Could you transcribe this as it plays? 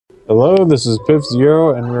Hello, this is Piff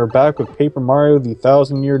Zero, and we're back with Paper Mario: The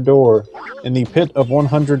Thousand-Year Door in the Pit of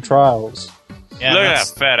 100 Trials. Yeah, Look at that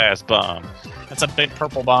fat-ass bomb. That's a big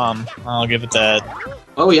purple bomb. I'll give it that.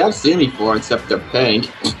 Oh, we have seen before, except they're pink.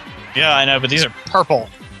 Yeah, I know, but these are purple.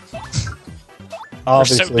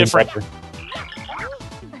 Obviously so different. better.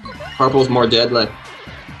 Purple's more deadly.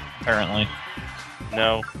 Apparently.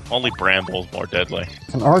 No, only Bramble's more deadly.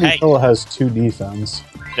 And Articola has 2 defense.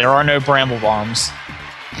 There are no bramble bombs.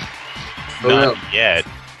 Oh, Not no. yet.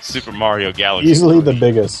 Super Mario Galaxy. Easily the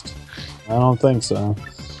biggest. I don't think so.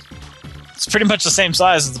 It's pretty much the same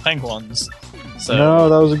size as the pink ones. So No,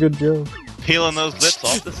 that was a good joke. Peeling those lips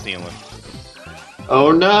off the ceiling.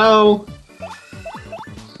 Oh no!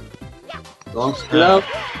 Long split out.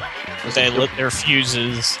 they lit their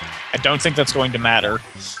fuses. I don't think that's going to matter.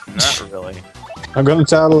 Not really. I'm gonna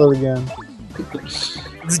tattle it again.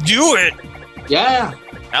 Let's do it! Yeah!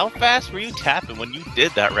 How fast were you tapping when you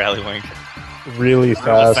did that, Rally Link? Really Real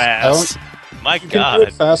fast. fast. My You can do God.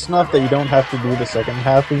 it fast enough that you don't have to do the second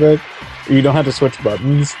half of it. You don't have to switch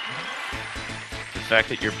buttons. The fact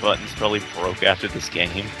that your buttons probably broke after this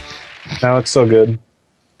game. Now it's so good.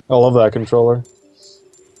 I love that controller.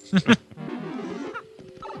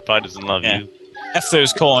 Probably doesn't love Yeah. you. F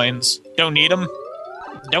those coins. Don't need them.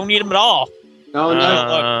 Don't need them at all. Oh no! Look,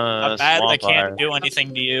 how bad they Swamp can't Eye. do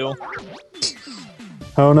anything to you.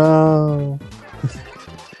 Oh no.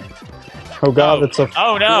 Oh god, it's a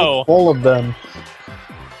Oh no! full of them.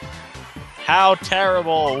 How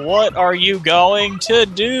terrible! What are you going to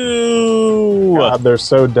do? God, they're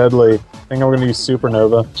so deadly. I think I'm gonna use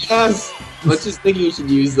Supernova. Yes! Let's just think you should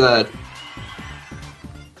use that.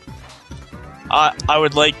 I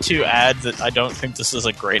would like to add that I don't think this is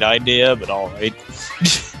a great idea, but alright.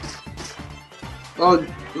 Well,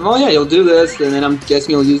 yeah, you'll do this, and then I'm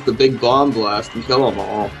guessing you'll use the big bomb blast and kill them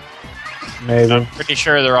all. Maybe. I'm pretty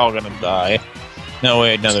sure they're all gonna die. No,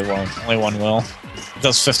 wait, no, they won't. Only one will. It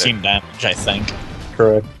does 15 damage, I think.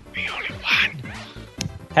 Correct.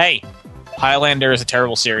 Hey! Highlander is a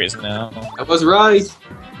terrible series now. I was right!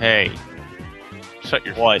 Hey. Shut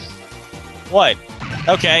your... What? What?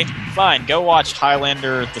 Okay, fine. Go watch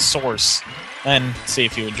Highlander The Source, and see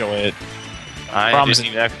if you enjoy it. Promise-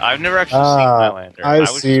 I've never actually seen Highlander. I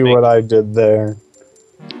was see just what I did there.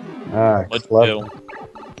 Ah, What'd you clever. do?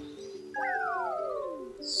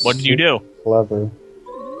 What did you do? Clever.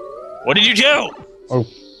 What did you do?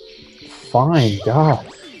 Fine, God.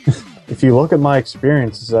 If you look at my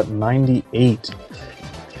experience, it's at 98.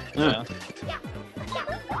 Yeah.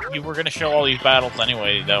 You were gonna show all these battles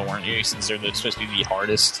anyway, though, weren't you? Since they're supposed to be the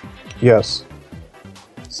hardest. Yes.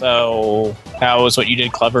 So, how was what you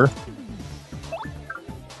did clever?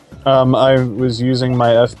 I was using my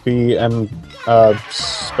FP and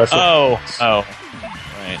special. Oh,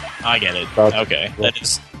 right. I get it. Gotcha. Okay,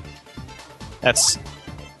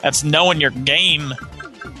 that's knowing your game.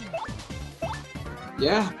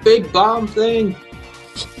 Yeah, big bomb thing!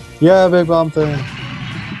 Yeah, big bomb thing.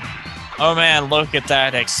 Oh man, look at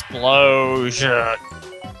that explosion! Oh,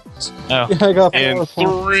 Yeah, I got In 4 points.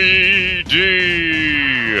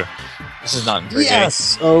 3D! this is not in 3D.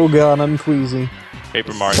 Yes! Oh god, I'm queasy.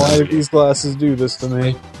 Paper Mario. Why did these glasses do this to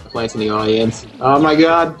me? Plants in the audience. Oh my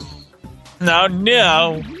god!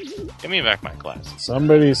 No. Give me back my glasses.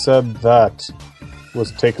 Somebody said that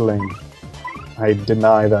was tickling. I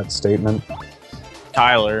deny that statement.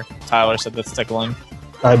 Tyler said that's tickling.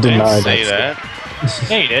 I I didn't deny say that. that.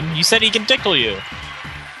 Yeah, you did. You said he can tickle you.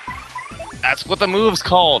 That's what the move's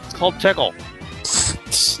called. It's called Tickle.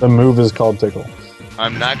 The move is called tickle.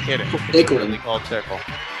 I'm not kidding. It's Tickling. really called Tickle.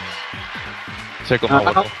 Tickle my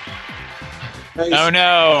Uh-huh. wiggle. Oh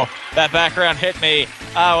no! That background hit me.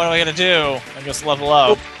 Ah, what am I gonna do? I guess level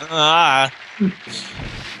up. Ah.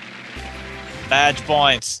 Badge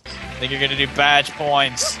points. I think you're gonna do badge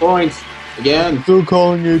points. Points! Again! Still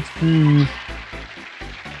calling HP.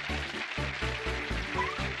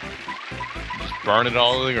 Just burn it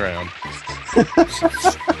all to the ground.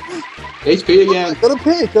 HP again! Got a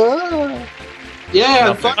pick! Ah. Yeah!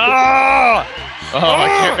 Nothing. Fuck Ah! Oh, I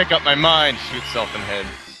can't make up my mind. Shoot self in head.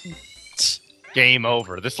 Game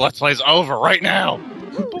over. This Let's Play's over right now.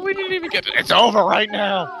 But we didn't even get to... It's over right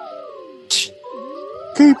now.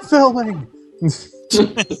 Keep filming!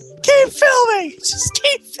 Keep filming! Just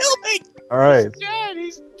keep filming! Alright. Dead.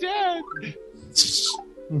 He's dead.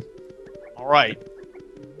 Alright.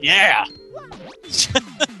 Yeah!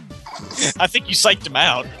 I think you psyched him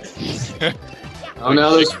out. Oh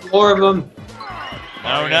no, there's 4 of them!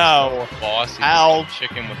 Oh no. Boss. How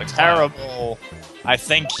Chicken with a clown. Terrible. I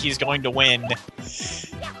think he's going to win.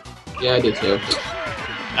 Yeah, I did too.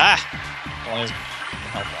 Ah! Well, he's-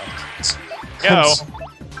 oh, well. Go.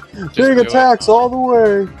 Just Big do it. attacks all the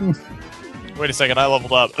way. Wait a second, I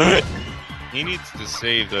leveled up. He needs to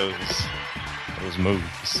save those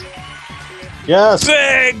moves. Yes,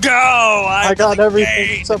 Bingo! I got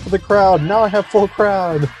everything except for the crowd. Now I have full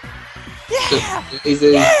crowd.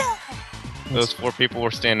 Easy. Those 4 people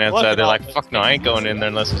were standing Look outside. at They're all like, those "Fuck no, I ain't going in there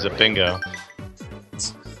unless there's a bingo."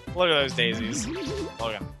 Look at those daisies.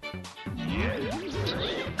 Look at 'em.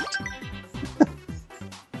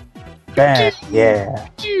 Bam. Yeah.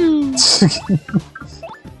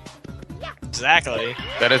 Exactly.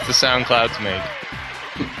 That is the sound clouds make.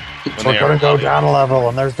 When We're they gonna are go loud. down a level,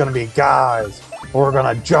 and there's gonna be guys. We're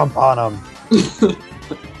gonna jump on them.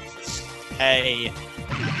 Hey.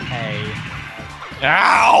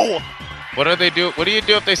 Ow! What do they do? What do you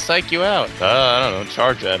do if they psych you out? I don't know.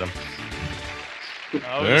 Charge at them.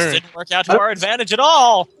 Oh, this didn't work out to our advantage at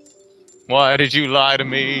all! Why did you lie to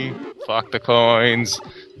me? Fuck the coins.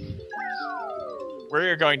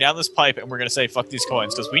 We're going down this pipe and we're gonna say fuck these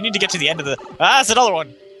coins, because we need to get to the end of the... Ah, it's another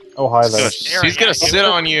one! Oh, hi there. He's gonna sit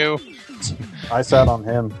on you. I sat on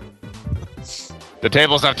him. The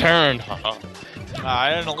tables have turned.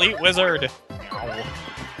 I'm an elite wizard! Ow.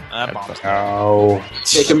 That bomb's Oh.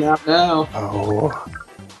 Take him out now. Oh.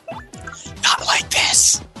 not like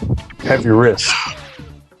this! Heavy risk.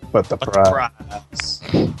 But the But the prize. prize.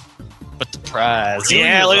 But the prize.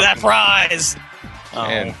 Yeah, look at that prize! Oh,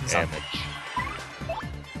 And he's on- damage.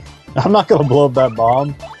 I'm not gonna blow up that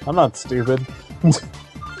bomb. I'm not stupid.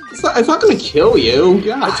 It's not gonna kill you. It's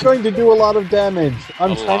God. going to do a lot of damage.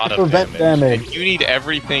 I'm A trying lot to of prevent damage. And you need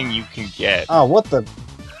everything you can get. Oh, what the?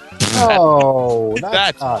 Oh,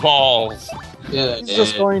 That's not. balls. Yeah, He's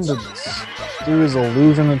just going to do his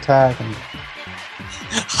illusion attack and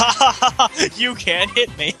You can't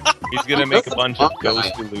hit me! He's gonna make a bunch of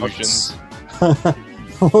ghost illusions.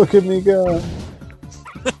 look at me go.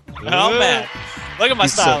 Oh man. Look at my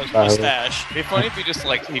He's so stylish proud. mustache. It'd be funny if he just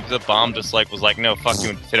like if the bomb just like was like, no, fuck you,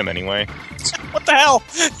 and hit him anyway. What the hell?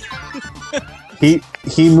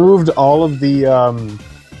 He moved all of the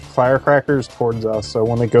firecrackers towards us, so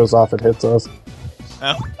when it goes off, it hits us.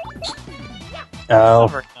 Oh. Oh.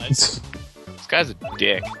 Very nice. This guy's a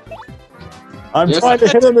dick. I'm Yes. trying to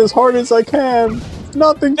hit him as hard as I can.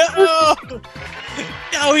 Nothing. No!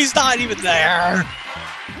 No, he's not even there!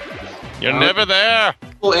 You're never there.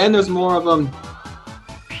 Oh, and there's more of them.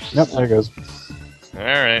 Yep, there it goes. All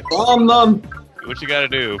right, Bomb them. do what you gotta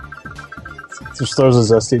do. Just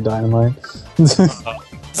throws a zesty dynamite.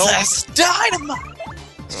 That's dynamite!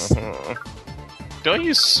 Don't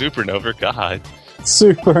use supernova, God.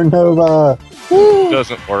 Supernova. It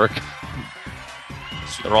doesn't work.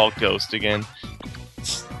 They're all ghost again.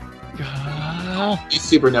 You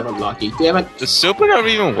super never lucky. Damn it. Does supernova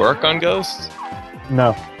even work on ghosts?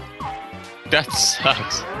 No, That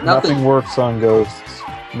sucks. nothing Nothing. works on ghosts.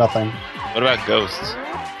 Nothing. What about ghosts?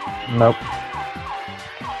 Nope.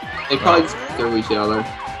 They probably just through each other.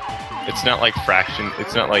 It's not like fraction.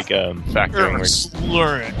 It's not like factoring. Where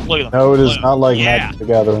Slur it. Look at them. No, it is Look. not like Yeah. Magic the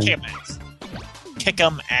Gathering. Kick 'em ass. Kick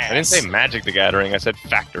 'em ass. I didn't say Magic the Gathering. I said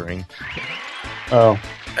factoring, Oh,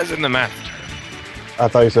 as in the math. I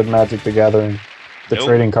thought you said Magic the Gathering, the Nope.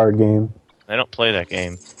 trading card game. I don't play that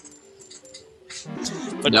game.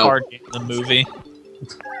 The No. card game, the movie.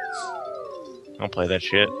 I don't play that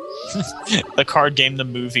shit. The card game, the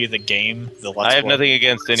movie, the game, the Let's I have Play. nothing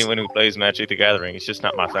against anyone who plays Magic the Gathering. It's just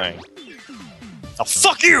not my thing. Oh,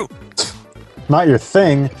 fuck you! Not your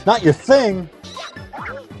thing. Not your thing.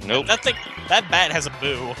 Nope. That bat has a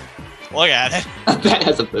boo. Look at it. That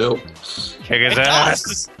has a boo. Kick his It ass.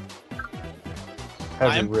 does.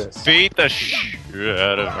 Has a I'm- risk. Beat the shit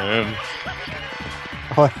out of him.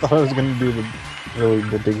 Oh, I thought I was going to do the really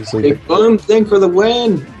ridiculously Big boom thing for the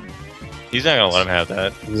win. He's not gonna let him have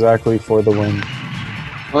that. exactly for the win.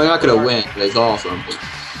 Well, you're not gonna win, but it's awesome.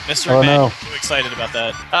 Mr. Oh, Man, no. I'm too excited about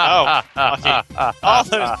that. Oh, All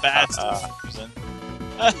those bats to frozen.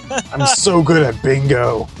 I'm so good at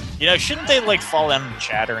bingo. You know, shouldn't they like fall down and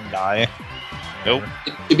shatter and die? Nope.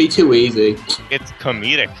 It'd be too easy. It's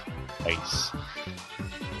comedic. Ice.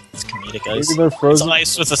 It's comedic Maybe ice. they're It's frozen.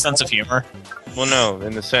 ice with a sense of humor. Well, no,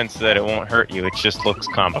 in the sense that it won't hurt you. It just looks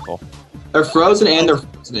comical. They're frozen and they're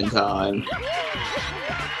frozen in time.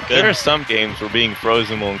 There are some games where being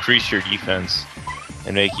frozen will increase your defense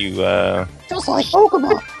and make you. Just like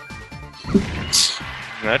Pokemon.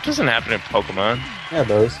 That doesn't happen in Pokemon. Yeah, it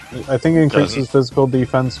does. I think it increases Doesn't. physical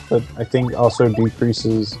defense, but I think also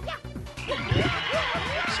decreases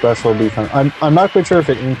special defense. I'm not quite sure if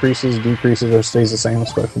it increases, decreases, or stays the same with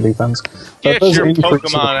special defense. But it Get does your increase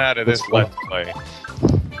Pokemon out of this physical. Let's Play.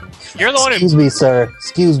 You're the one who Excuse me, sir.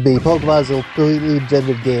 Excuse me. Pokemon's a completely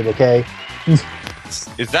gendered game, okay?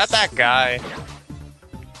 Is that guy?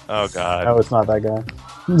 Oh god. No, it's not that guy.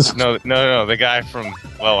 No, the guy from...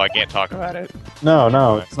 Well, I can't talk about it.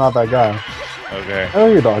 No, it's not that guy. Okay. I know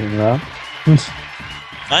who you're talking about.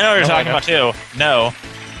 I know what you're No, talking I about too. No.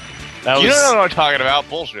 That was... You don't know what I'm talking about.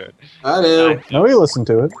 Bullshit. I do. No, we listened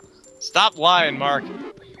to it. Stop lying, Mark.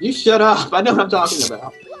 You shut up. I know what I'm talking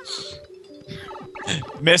about.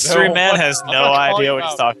 Mystery No, Man what- has I'm no gonna call idea you what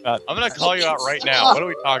he's out. talking about. I'm gonna call you out right now. What are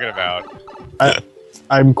we talking about?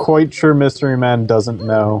 I'm quite sure Mystery Man doesn't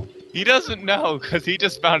know. He doesn't know because he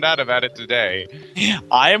just found out about it today.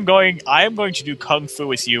 I am going to do kung fu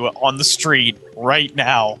with you on the street right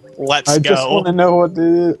now. Let's I go. just want to know what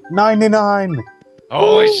the 99.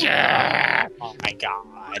 Holy shit! Oh my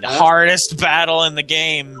god. Hardest battle in the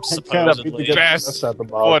game, I can't wait to supposedly. get Best this at the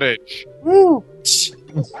bottom. Footage. Woo!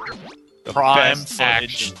 The Prime best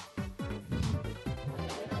footage. action.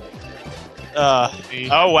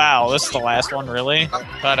 Oh wow, this is the last one, really?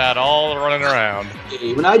 Cut out all the running around.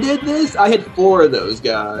 Hey, when I did this, I had 4 of those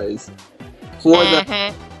guys. 4 of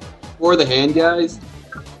the hand guys.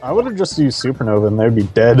 I would have just used Supernova and they'd be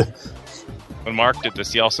dead. When Mark did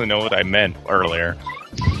this, he also knew what I meant earlier.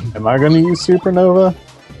 Am I going to use Supernova?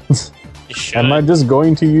 You should. Am I just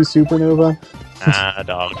going to use Supernova? Nah,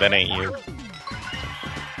 dog, that ain't you.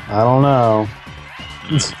 I don't know.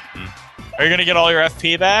 Are you gonna get all your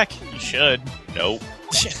FP back? You should. Nope.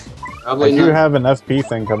 I Probably do not. have an FP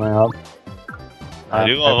thing coming up. I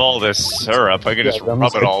do love all this syrup. I can just I'm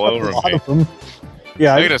rub it all a over lot me. of them.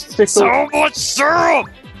 Yeah, Look I at this. stick to, So much syrup!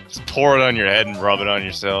 Just pour it on your head and rub it on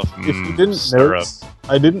yourself. if you didn't syrup. notice,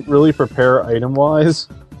 I didn't really prepare item-wise.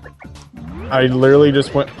 I literally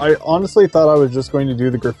just went... I honestly thought I was just going to do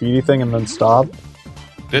the graffiti thing and then stop.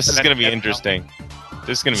 This is gonna be interesting.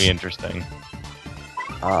 This is gonna be interesting.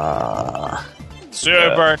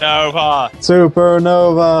 Supernova.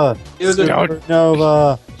 Supernova! Use it.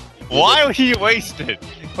 Supernova! Why were you wasted?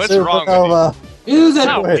 What's wrong with Supernova! Use it.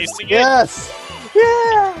 Not Wait, wasting it. yes!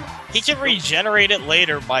 Yeah! He can regenerate it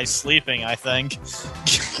later by sleeping, I think.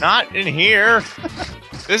 you? Not in here.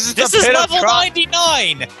 This is This the is pit level of Tron.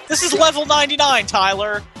 99! This is level 99,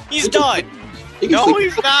 Tyler! He's done! You can No,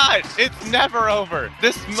 sleep- he's not. It's never over.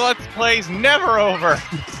 This Let's Play's never over.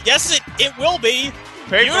 Yes, it will be!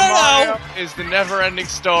 Paper You don't Mario is the never-ending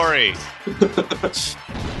story.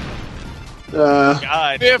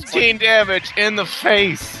 God. 15 damage in the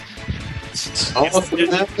face almost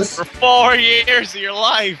this. for 4 years of your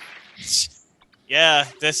life. Yeah,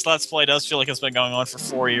 this Let's Play does feel like it's been going on for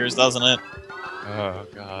 4 years, doesn't it? Oh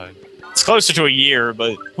god. It's closer to a year,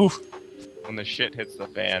 but whew. When the shit hits the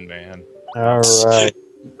fan, man. Alright.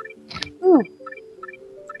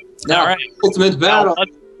 Now, All right. ultimate battle.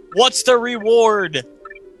 What's the reward?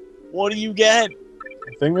 What do you get?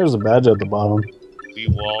 I think there's a badge at the bottom. We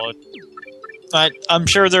want. I'm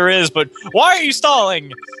sure there is, but why are you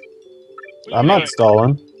stalling? I'm not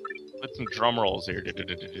stalling. Put some drum rolls here.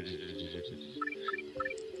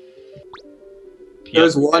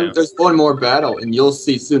 There's one more battle, and you'll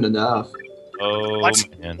see soon enough. Oh What?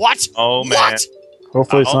 man. What? Oh man. What?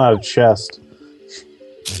 Hopefully it's not a chest.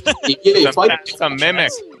 It's a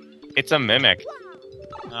mimic. It's a mimic.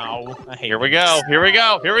 No, I hate Here we go. Here we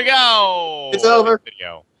go. Here we go. It's over.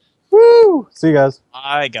 Video. Woo! See you guys.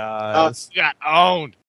 Hi, guys. You got owned.